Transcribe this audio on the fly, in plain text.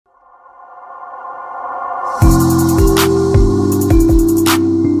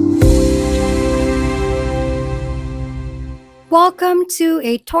Welcome to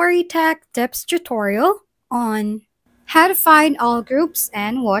a Tori Tech Tips tutorial on how to find all groups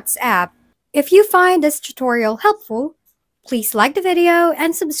and WhatsApp. If you find this tutorial helpful, please like the video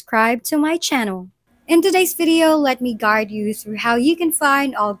and subscribe to my channel. In today's video, let me guide you through how you can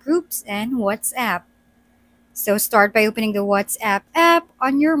find all groups and WhatsApp. So start by opening the WhatsApp app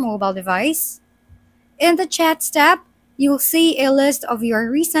on your mobile device. In the Chats tab, you'll see a list of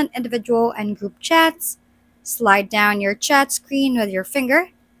your recent individual and group chats. Slide down your chat screen with your finger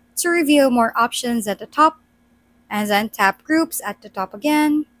to reveal more options at the top, and then tap Groups at the top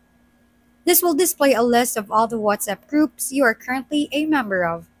again. This will display a list of all the WhatsApp groups you are currently a member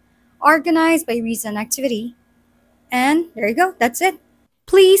of, organized by recent activity. And there you go, that's it.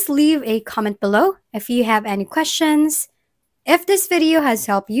 Please leave a comment below if you have any questions. If this video has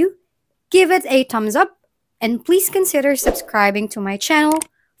helped you, give it a thumbs up, and please consider subscribing to my channel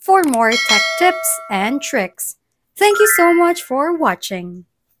for more tech tips and tricks. Thank you so much for watching.